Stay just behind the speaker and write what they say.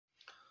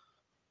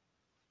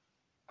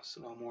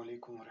Assalamu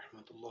alaikum wa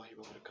rahmatullahi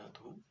wa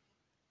barakatuh.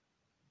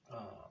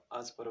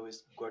 As per our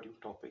guiding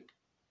topic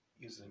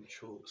is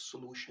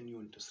solution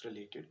units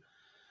related.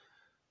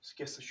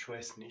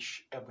 Choice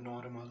niche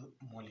abnormal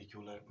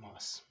molecular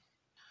mass.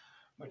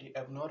 But ये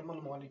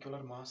abnormal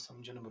molecular mass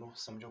समझने बनो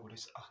समझो बड़े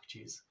एक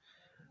चीज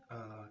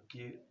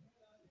कि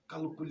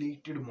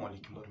calculated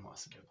molecular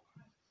mass क्या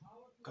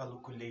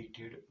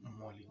calculated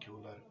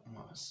molecular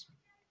mass.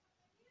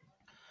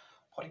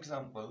 For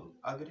example,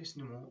 अगर इस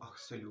निमो एक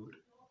solute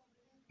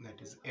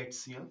that is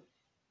HCl.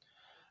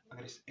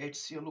 अगर इस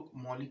HCl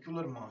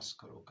molecular mass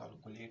करो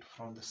calculate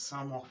from the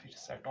sum of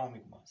its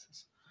atomic masses.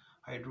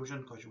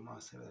 Hydrogen का जो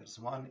मास है that is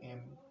 1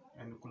 m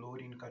and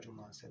chlorine का जो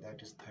मास है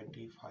that is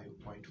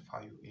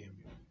 35.5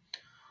 mu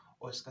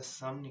और इसका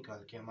सम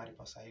निकाल के हमारे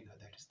पास आएगा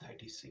that is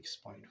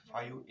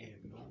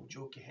 36.5 mu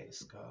जो कि है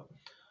इसका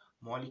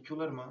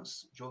molecular mass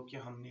जो कि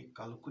हमने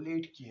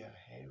calculate किया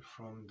है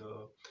from the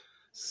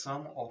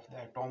sum of the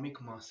atomic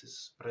masses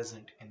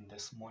present in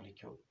this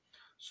molecule.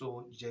 So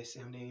जैसे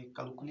हमने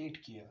कैलकुलेट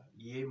किया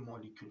ये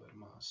molecular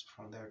mass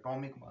from the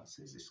atomic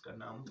masses इसका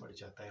नाम पड़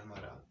जाता है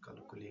हमारा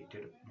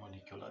कैलकुलेटेड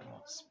मॉलिक्यूलर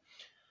मास.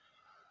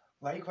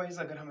 लाइकवाइज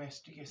अगर हम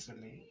एसिटिक एसिड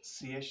ले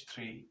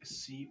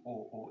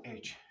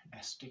CH3COOH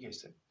एसिटिक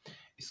एसिड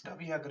इसका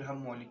भी अगर हम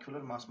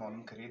मॉलिक्यूलर मास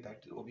मालूम करें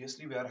that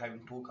obviously we are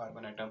having 2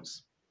 carbon atoms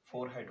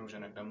 4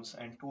 hydrogen atoms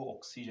and 2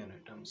 oxygen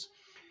atoms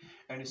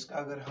and इसका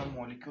अगर हम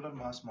molecular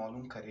mass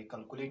मालूम करें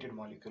calculated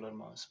molecular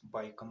mass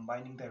by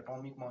combining the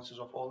atomic masses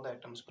of all the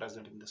atoms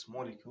present in this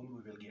molecule we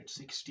will get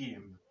 60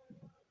 mu.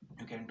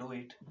 You can do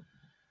it.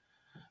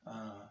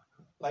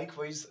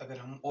 Likewise अगर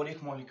हम और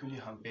एक molecule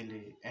यहाँ पे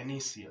ले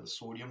NaCl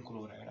सोडियम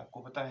क्लोराइड आपको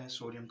पता है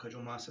सोडियम का जो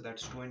मास है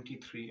दैट्स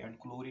 23 एंड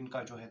क्लोरीन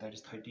का जो है दैट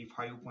इज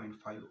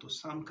 35.5 तो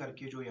सम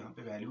करके जो यहाँ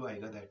पे वैल्यू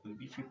आएगा दैट विल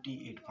बी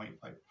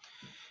 58.5.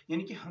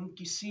 यानी कि हम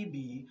किसी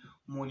भी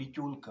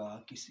मॉलिक्यूल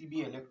का किसी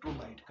भी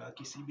इलेक्ट्रोलाइट का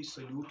किसी भी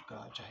सोल्यूट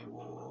का चाहे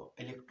वो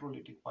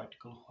इलेक्ट्रोलिटिक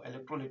पार्टिकल हो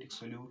इलेक्ट्रोलिटिक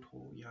सोल्यूट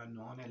हो या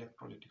नॉन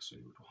इलेक्ट्रोलिटिक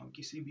सोल्यूट हो हम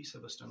किसी भी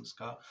सबस्टेंस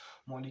का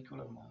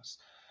मॉलिक्यूलर मास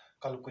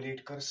कैलकुलेट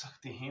कर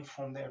सकते हैं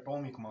from the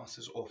atomic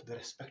masses of the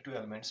respective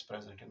elements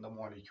present in the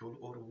molecule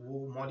और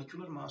वो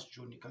मॉलिक्यूलर मास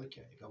जो निकल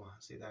के आएगा वहां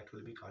say that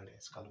will be called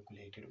as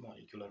calculated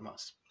molecular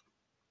mass.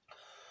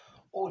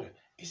 और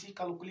इसी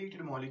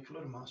कैलकुलेटेड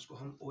मॉलिक्यूलर मास को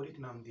हम और एक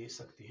नाम दे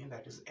सकते हैं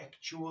that is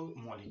actual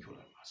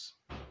molecular mass.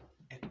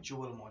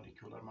 Actual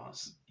molecular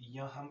mass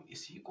या हम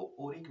इसी को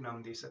और एक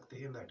नाम दे सकते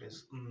हैं that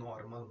is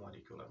normal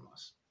molecular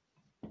mass.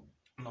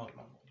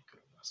 Normal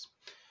molecular mass.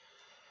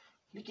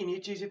 लेकिन ये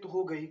चीज़ें तो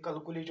हो गई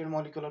कैलकुलेटेड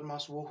मॉलिक्यूलर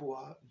मास वो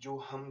हुआ जो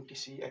हम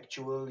किसी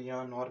एक्चुअल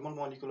या नॉर्मल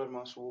मॉलिक्यूलर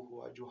मास वो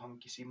हुआ जो हम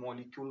किसी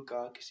मॉलिक्यूल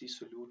का किसी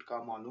सोल्यूट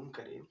का मालूम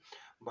करें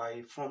by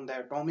from the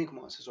atomic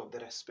masses of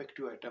the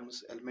respective atoms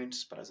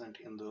elements present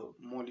in the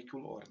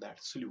molecule or that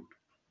solute.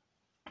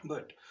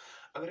 But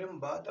अगर हम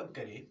बात अब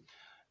करें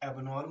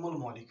abnormal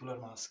molecular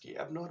mass की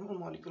abnormal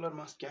molecular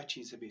mass क्या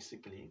चीज़ है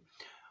बेसिकली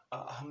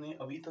हमने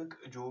अभी तक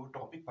जो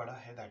टॉपिक पढ़ा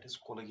है that is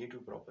colligative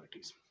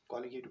properties.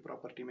 Colligative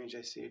property में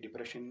जैसे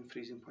डिप्रेशन इन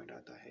फ्रीजिंग पॉइंट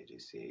आता है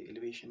जैसे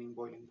एलिवेशन इन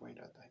बॉइलिंग पॉइंट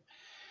आता है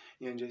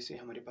या जैसे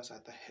हमारे पास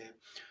आता है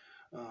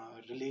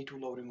relative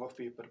lowering of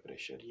vapour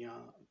pressure या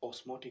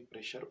ऑस्मोटिक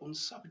प्रेशर. उन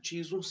सब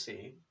चीज़ों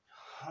से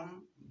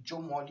हम जो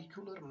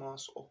मॉलिक्यूलर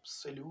मास ऑफ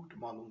सोल्यूट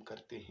मालूम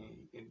करते हैं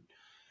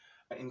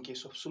इन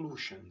केस ऑफ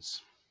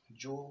सॉल्यूशंस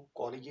जो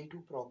कोलिगेटिव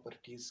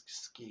प्रॉपर्टीज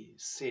की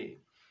से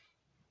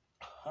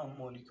हम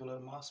मॉलिक्यूलर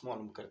मास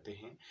मालूम करते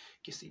हैं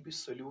किसी भी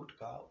सोल्यूट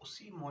का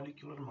उसी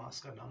मॉलिक्यूलर मास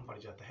का नाम पड़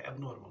जाता है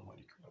एबनॉर्मल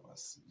मॉलिक्यूलर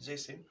मास.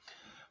 जैसे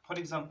फॉर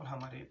एग्जांपल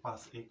हमारे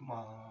पास एक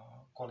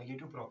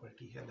कोलिगेटिव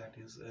प्रॉपर्टी है that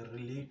is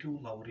relative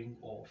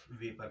lowering of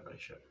vapour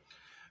pressure.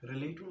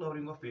 Relative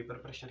lowering of vapour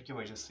pressure की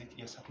वजह से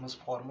ये मज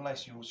फार्मूला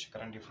यूज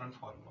कर डिफरेंट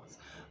फार्मूलाज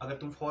अगर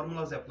तुम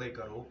फार्मूलाज अप्लाई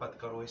करो पत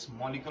करो इस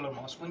मॉलिक्यूलर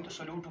मास कुछ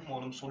सोल्यूट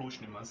मालूम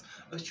सोल्यूशन मज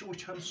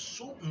वुचान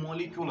सो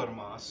मॉलिक्यूलर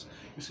मास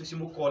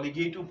यमो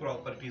कोलिगेटिव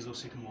प्रॉपर्टीजों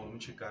सत मालूम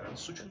कर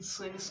सह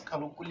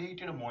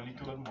कैलकुलेटेड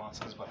मॉलिक्यूलर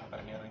मासस बराबर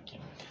नेरान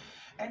कह.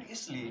 एंड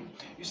इसलिए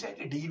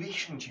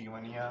डिविएशन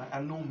या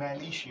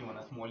एनोमैली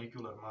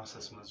मॉलिक्यूलर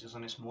मासस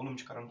मज मालूम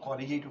कर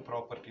कोलिगेटिव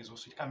प्रॉपर्टीजों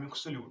समुक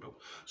सोल्यूटो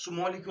सो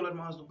मॉलिक्यूलर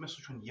मास दुप मे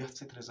सह ये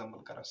रिजेंबल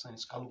कर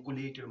सानिस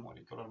कैलकुलेटेड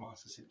मॉलिक्यूलर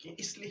मासस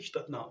इसलिए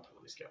तथ नाम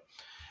थोड़ा क्या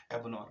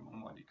abnormal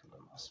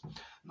molecular mass.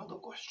 Now the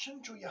question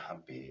जो यहाँ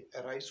पे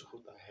राइज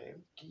होता है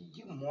कि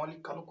ये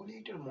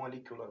कैलकुलेटेड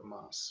मॉलिक्यूलर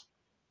मास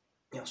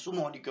या सो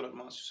मॉलिक्यूलर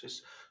मास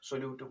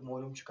सोल्यूट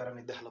मालूम कर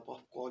with the help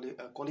of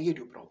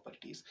colligative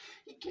properties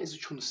ये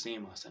कैसे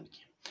सेम आसान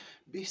कह.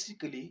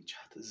 बेसिकली ज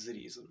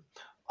रीजन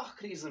अख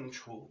रीजन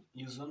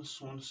यह जन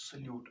सोन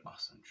सोल्यूट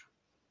आसान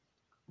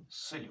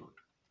सोल्यूट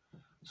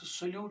सो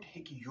सोल्यूट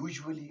हेकि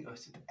यूजुअली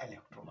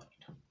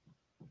इलेक्ट्रोलाइट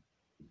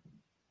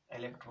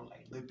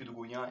इलेक्ट्रोलाइट दपित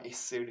गो या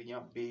एसिड या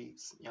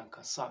बेस या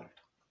साल्ट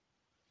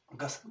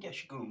गसन क्या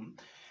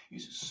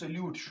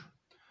सोल्यूट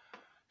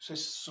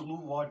सलू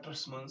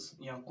वाटरस मज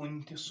या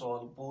कुन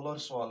पोलर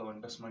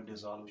सॉल्वेंटस मज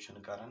डिजॉल्व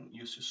कर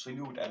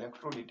सोल्यूट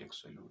इलेक्ट्रोलिटिक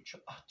सोल्यूट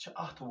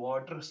अत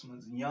वाटरस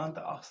मज या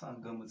तो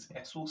गमज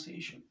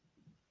association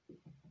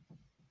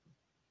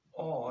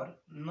or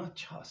na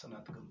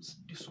chhasanat comes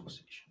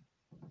dissociation.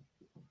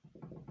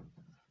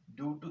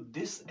 Due to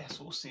this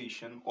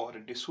association or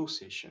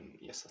dissociation,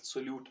 yes,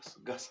 solutes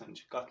gasan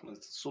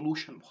katmans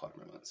solution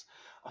formats,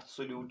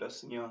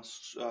 solutes ya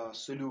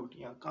solute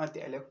ya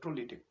kante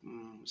electrolytic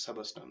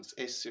substance,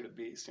 acid,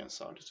 base ya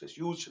salt is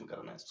used in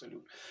karana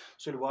solute.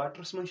 So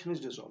water solution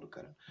is dissolved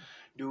karan.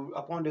 Due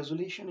upon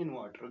dissolution in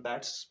water,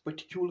 that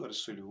particular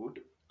solute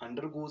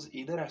undergoes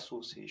either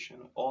association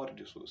or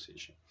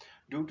dissociation.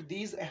 Due to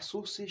these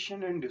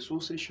association and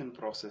dissociation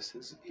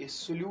processes, a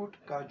solute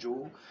का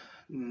जो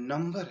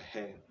number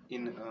है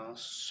in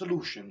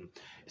solution,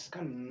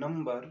 इसका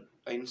number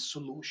in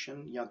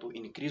solution या तो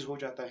increase हो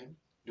जाता है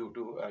due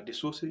to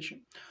dissociation,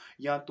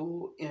 या तो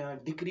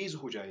डिक्रीज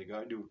हो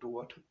जाएगा ड्यू टू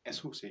व्हाट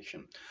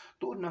एसोसिएशन.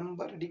 तो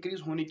नंबर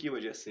डिक्रीज होने की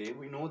वजह से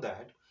वी नो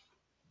दैट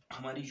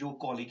हमारी जो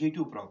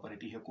कॉलिगेटिव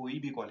प्रॉपर्टी है, कोई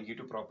भी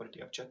कॉलिगेटिव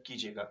प्रॉपर्टी आप चेक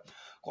कीजिएगा,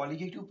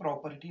 colligative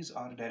properties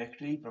are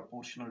directly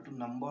proportional to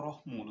number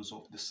of moles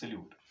of the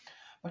solute.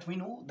 But we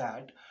know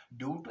that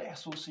due to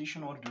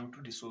association or due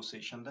to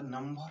dissociation, the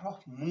number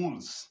of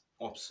moles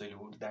of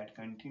solute that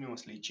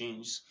continuously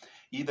changes,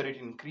 either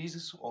it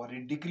increases or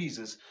it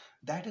decreases.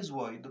 That is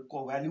why the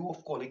value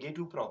of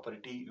colligative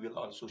property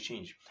will also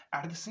change.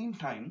 At the same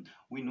time,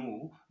 we know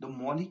the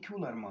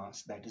molecular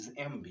mass, that is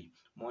MB,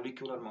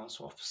 molecular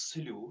mass of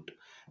solute,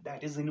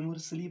 that is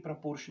inversely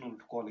proportional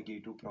to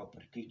colligative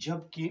property.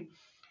 जबकि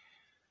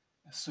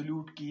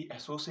solute की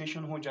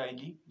association हो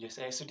जाएगी,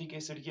 जैसे acetic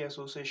acid की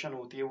association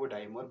होती है वो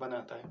dimer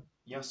बनाता है,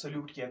 या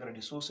सोल्यूट की अगर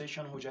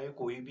डिसोसिएशन हो जाए,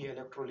 कोई भी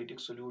इलेक्ट्रोलिटिक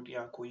सोल्यूट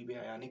या कोई भी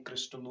आयनिक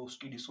क्रिस्टल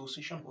उसकी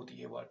डिसोसिएशन होती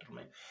है वाटर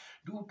में.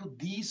 Due to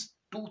these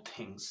two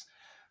things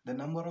the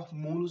number of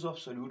moles of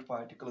solute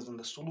particles in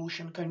the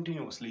solution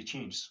continuously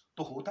changes.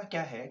 तो होता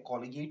क्या है,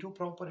 कॉलिगेटिव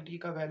प्रॉपर्टी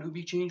का वैल्यू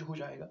भी चेंज हो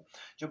जाएगा.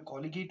 जब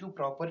कॉलिगेटिव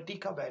प्रॉपर्टी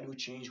का वैल्यू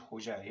चेंज हो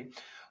जाए,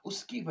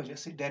 उसकी वजह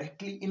से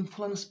डायरेक्टली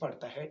इन्फ्लुएंस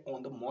पड़ता है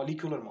on the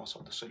molecular mass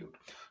of the solute.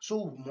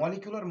 So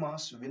molecular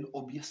mass will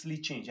obviously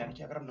change, यानी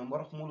कि अगर number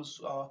of moles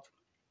of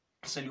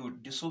solute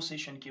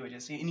dissociation की वजह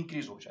से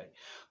इंक्रीज हो जाए,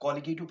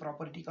 कॉलिगेटिव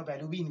प्रॉपर्टी का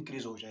वैल्यू भी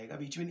इंक्रीज हो जाएगा,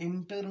 which will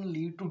in turn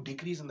lead to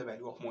decrease in the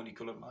value of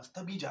molecular mass.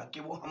 तभी जाके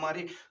वो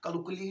हमारे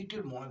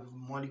calculated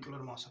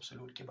molecular mass of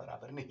solute के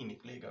बराबर नहीं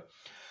निकलेगा.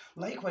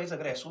 लाइकवाइज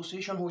अगर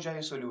एसोसिएशन हो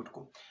जाए सल्यूट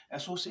को,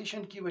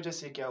 एसोसिएशन की वजह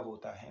से क्या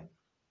होता है,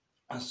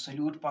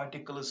 सल्यूट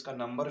पार्टिकल्स का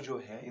नंबर जो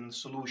है इन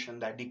सोल्यूशन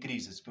दैट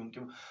डिक्रीजेस,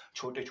 क्योंकि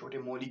छोटे छोटे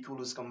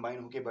मॉलिक्यूल्स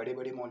कंबाइन होकर बड़े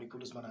बड़े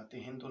मॉलिक्यूल्स बनाते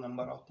हैं, तो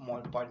number of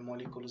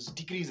molecules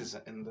decreases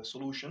in the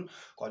solution,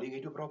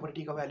 colligative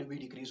property का वैल्यू भी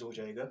डिक्रीज हो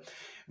जाएगा,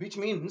 which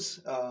means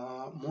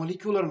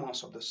molecular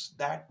mass of this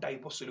that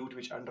type of solute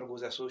which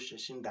undergoes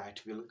association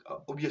that will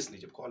obviously,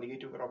 जब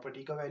कॉलिगेटिव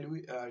प्रॉपर्टी का वैल्यू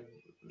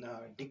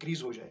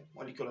डिक्रीज हो जाए,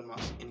 molecular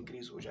mass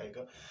increase हो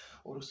जाएगा,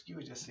 और उसकी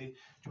वजह से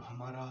जो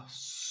हमारा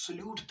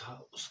सोल्यूट था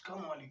उसका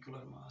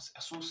मॉलिक्यूलर मास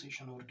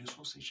एसोसिएशन और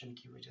डिसोसिएशन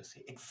की वजह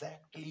से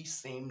एग्जैक्टली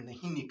सेम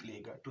नहीं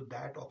निकलेगा to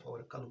that of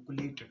our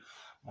calculated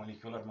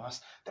molecular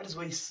mass. That is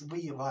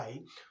why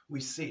we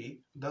say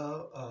the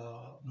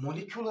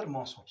molecular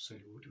mass of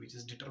solute, which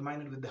is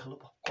determined with the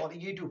help of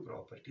colligative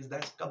properties,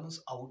 that comes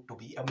out to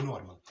be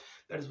abnormal.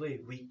 That is why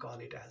we call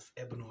it as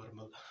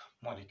abnormal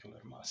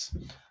molecular mass.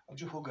 अब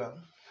जो होगा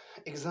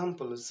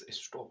examples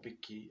इस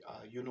topic की,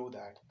 you know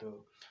that the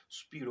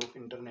speed of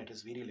internet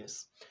is very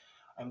less.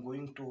 I'm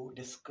going to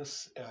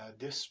discuss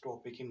this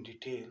topic in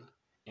detail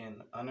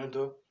in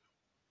another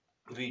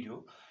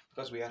video,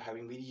 because we are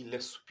having very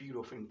less speed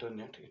of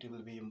internet. It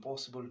will be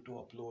impossible to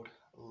upload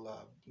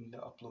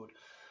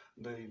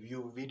the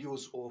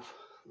videos of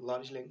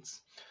large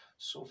lengths.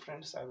 So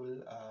friends, I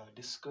will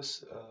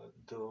discuss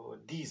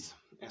these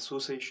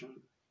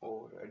association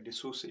और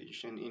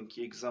dissociation,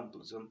 इनकी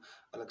examples हम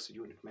अलग से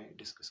unit में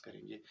discuss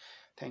करेंगे.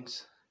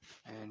 Thanks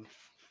and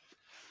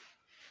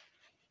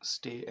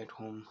stay at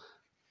home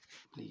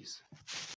please.